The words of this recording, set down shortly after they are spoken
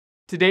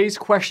Today's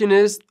question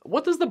is,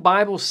 what does the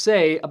Bible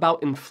say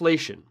about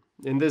inflation?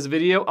 In this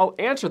video, I'll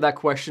answer that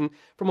question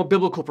from a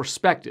biblical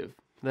perspective.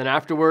 Then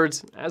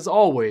afterwards, as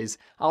always,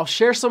 I'll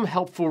share some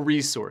helpful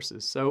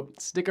resources, so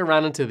stick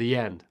around until the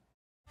end.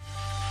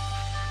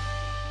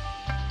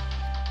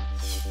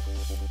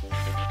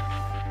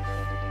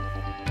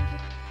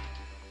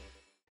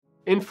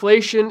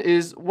 Inflation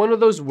is one of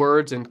those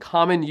words in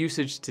common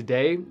usage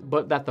today,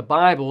 but that the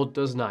Bible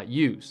does not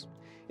use.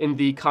 In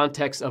the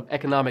context of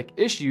economic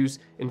issues,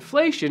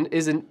 inflation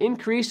is an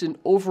increase in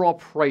overall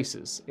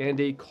prices and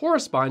a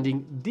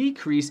corresponding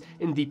decrease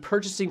in the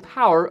purchasing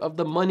power of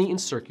the money in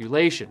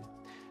circulation.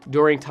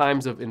 During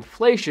times of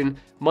inflation,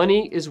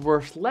 money is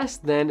worth less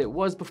than it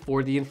was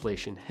before the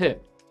inflation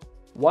hit.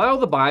 While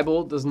the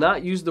Bible does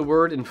not use the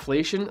word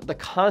inflation, the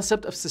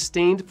concept of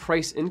sustained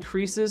price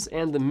increases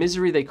and the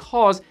misery they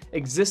cause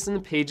exists in the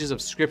pages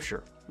of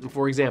Scripture.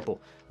 For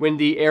example, when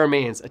the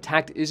Arameans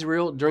attacked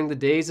Israel during the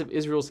days of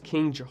Israel's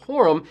king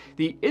Jehoram,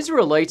 the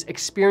Israelites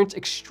experienced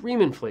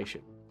extreme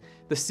inflation.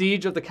 The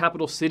siege of the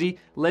capital city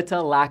led to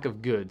a lack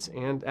of goods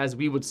and, as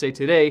we would say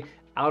today,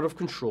 out of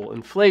control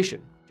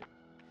inflation.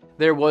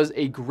 There was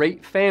a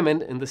great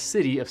famine in the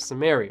city of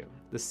Samaria.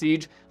 The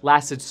siege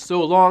lasted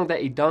so long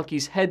that a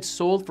donkey's head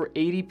sold for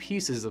 80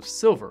 pieces of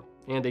silver,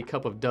 and a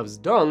cup of dove's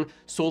dung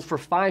sold for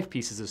 5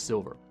 pieces of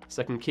silver.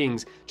 2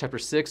 Kings chapter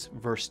 6,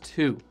 verse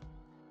 2.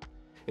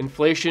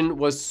 Inflation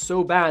was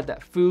so bad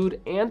that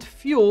food and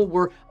fuel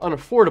were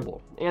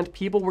unaffordable, and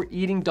people were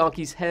eating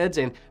donkeys' heads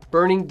and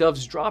burning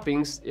doves'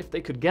 droppings if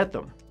they could get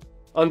them.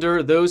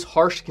 Under those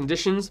harsh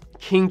conditions,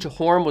 King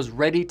Jehoram was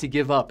ready to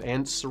give up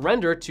and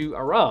surrender to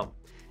Aram.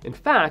 In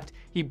fact,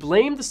 he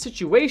blamed the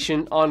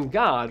situation on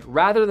God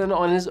rather than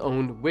on his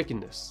own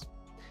wickedness.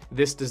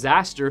 This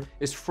disaster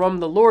is from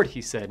the Lord,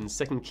 he said in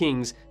 2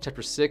 Kings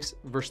chapter 6,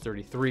 verse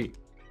 33.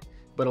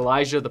 But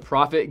Elijah the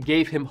prophet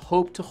gave him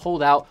hope to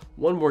hold out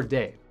one more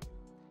day.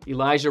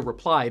 Elijah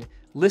replied,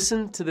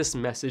 "Listen to this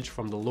message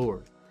from the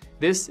Lord.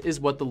 This is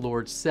what the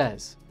Lord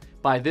says.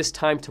 By this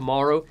time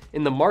tomorrow,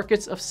 in the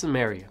markets of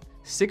Samaria,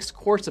 6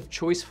 quarts of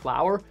choice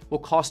flour will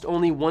cost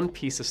only 1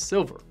 piece of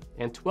silver,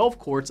 and 12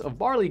 quarts of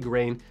barley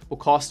grain will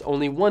cost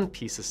only 1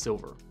 piece of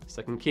silver."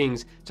 2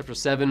 Kings chapter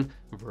 7,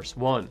 verse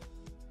 1.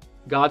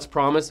 God's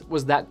promise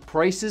was that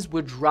prices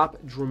would drop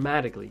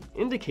dramatically,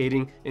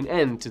 indicating an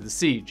end to the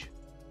siege.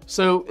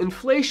 So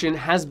inflation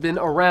has been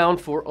around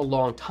for a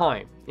long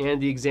time,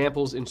 and the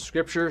examples in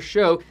Scripture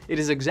show it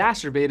is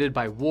exacerbated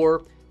by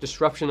war,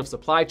 disruption of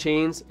supply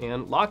chains,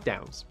 and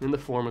lockdowns in the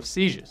form of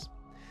sieges.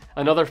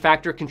 Another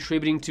factor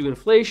contributing to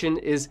inflation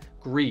is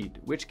greed,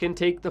 which can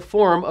take the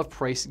form of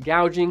price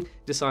gouging,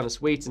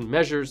 dishonest weights and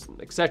measures,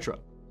 etc.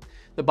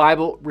 The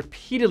Bible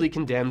repeatedly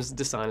condemns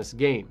dishonest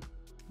gain.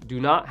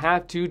 Do not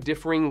have 2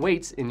 differing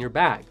weights in your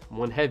bag,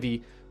 one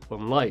heavy,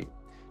 one light.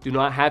 Do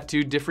not have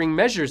 2 differing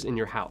measures in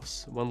your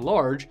house, one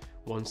large,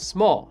 one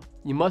small.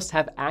 You must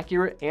have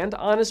accurate and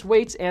honest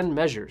weights and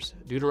measures.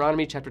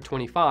 Deuteronomy chapter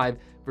 25,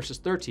 verses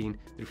 13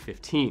 through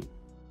 15.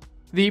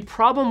 The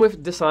problem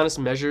with dishonest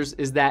measures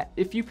is that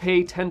if you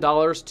pay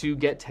 $10 to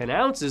get 10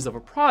 ounces of a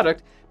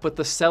product, but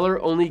the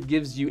seller only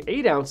gives you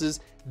 8 ounces,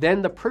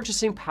 then the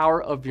purchasing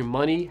power of your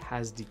money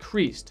has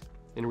decreased.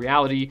 In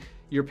reality,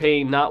 you're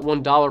paying not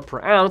 $1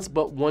 per ounce,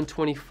 but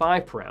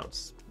 $1.25 per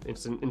ounce.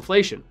 It's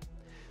inflation.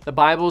 The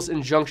Bible's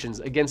injunctions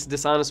against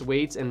dishonest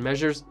weights and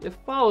measures, if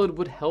followed,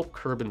 would help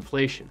curb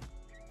inflation.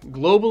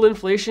 Global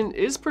inflation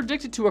is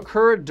predicted to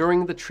occur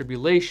during the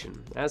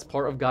tribulation, as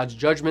part of God's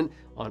judgment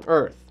on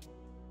earth.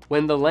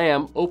 When the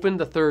Lamb opened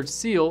the 3rd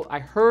seal, I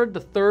heard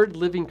the 3rd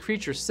living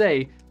creature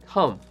say,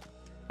 "Come."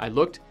 I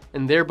looked,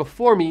 and there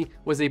before me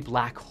was a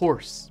black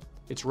horse.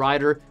 Its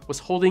rider was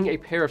holding a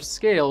pair of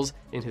scales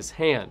in his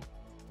hand.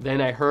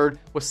 Then I heard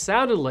what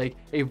sounded like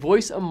a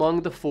voice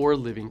among the 4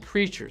 living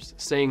creatures,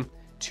 saying,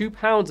 2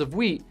 pounds of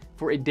wheat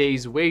for a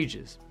day's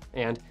wages,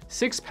 and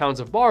 6 pounds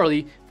of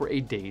barley for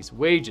a day's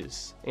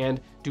wages,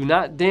 and do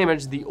not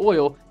damage the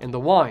oil and the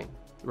wine.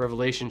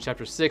 Revelation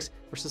chapter 6,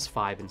 verses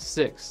 5 and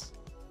 6.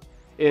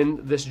 In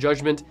this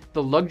judgment,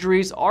 the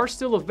luxuries are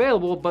still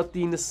available, but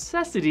the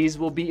necessities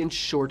will be in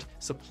short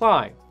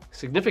supply.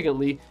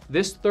 Significantly,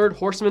 this 3rd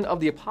horseman of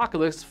the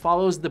apocalypse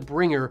follows the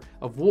bringer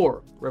of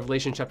war.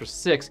 Revelation chapter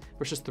 6,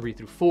 verses 3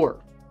 through 4.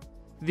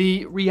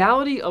 The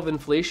reality of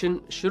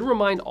inflation should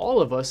remind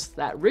all of us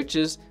that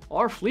riches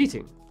are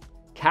fleeting.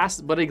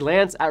 Cast but a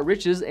glance at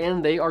riches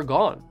and they are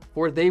gone,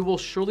 for they will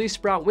surely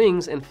sprout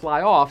wings and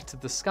fly off to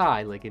the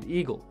sky like an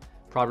eagle.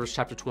 Proverbs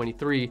chapter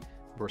 23,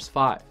 verse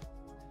 5.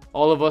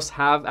 All of us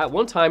have at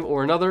one time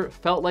or another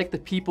felt like the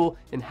people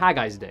in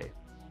Haggai's day.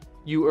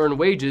 You earn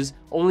wages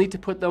only to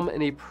put them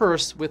in a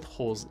purse with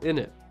holes in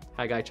it.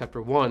 Haggai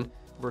chapter 1,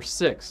 verse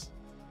 6.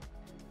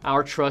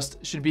 Our trust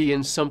should be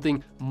in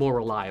something more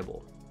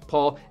reliable.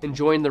 Paul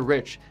enjoined the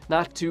rich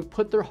not to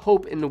put their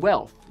hope in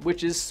wealth,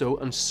 which is so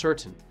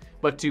uncertain,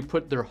 but to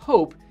put their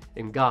hope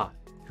in God,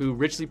 who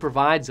richly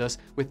provides us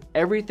with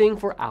everything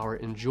for our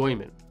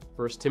enjoyment.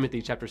 1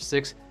 Timothy chapter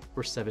 6,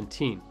 verse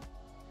 17.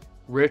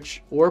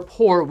 rich or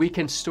poor, we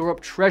can store up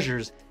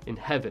treasures in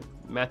heaven.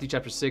 Matthew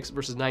chapter 6,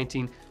 verses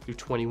 19 through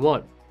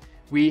 21.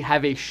 We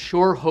have a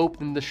sure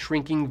hope in the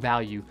shrinking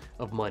value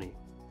of money.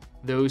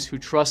 Those who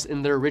trust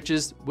in their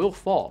riches will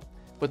fall,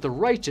 but the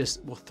righteous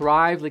will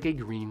thrive like a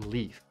green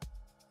leaf.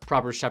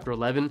 Proverbs chapter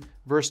 11,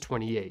 verse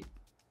 28.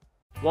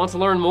 Want to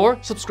learn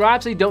more?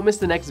 Subscribe so you don't miss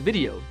the next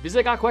video.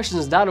 Visit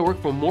GotQuestions.org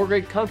for more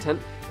great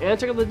content, and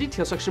check out the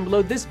details section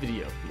below this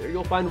video. There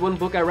you'll find one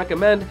book I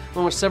recommend,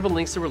 along with several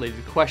links to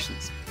related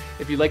questions.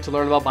 If you'd like to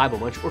learn about Bible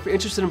Munch, or if you're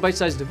interested in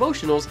bite-sized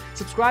devotionals,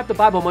 subscribe to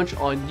Bible Munch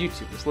on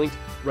YouTube. It's linked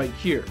right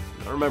here.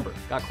 Now remember,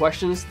 got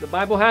questions? The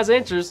Bible has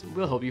answers.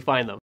 We'll help you find them.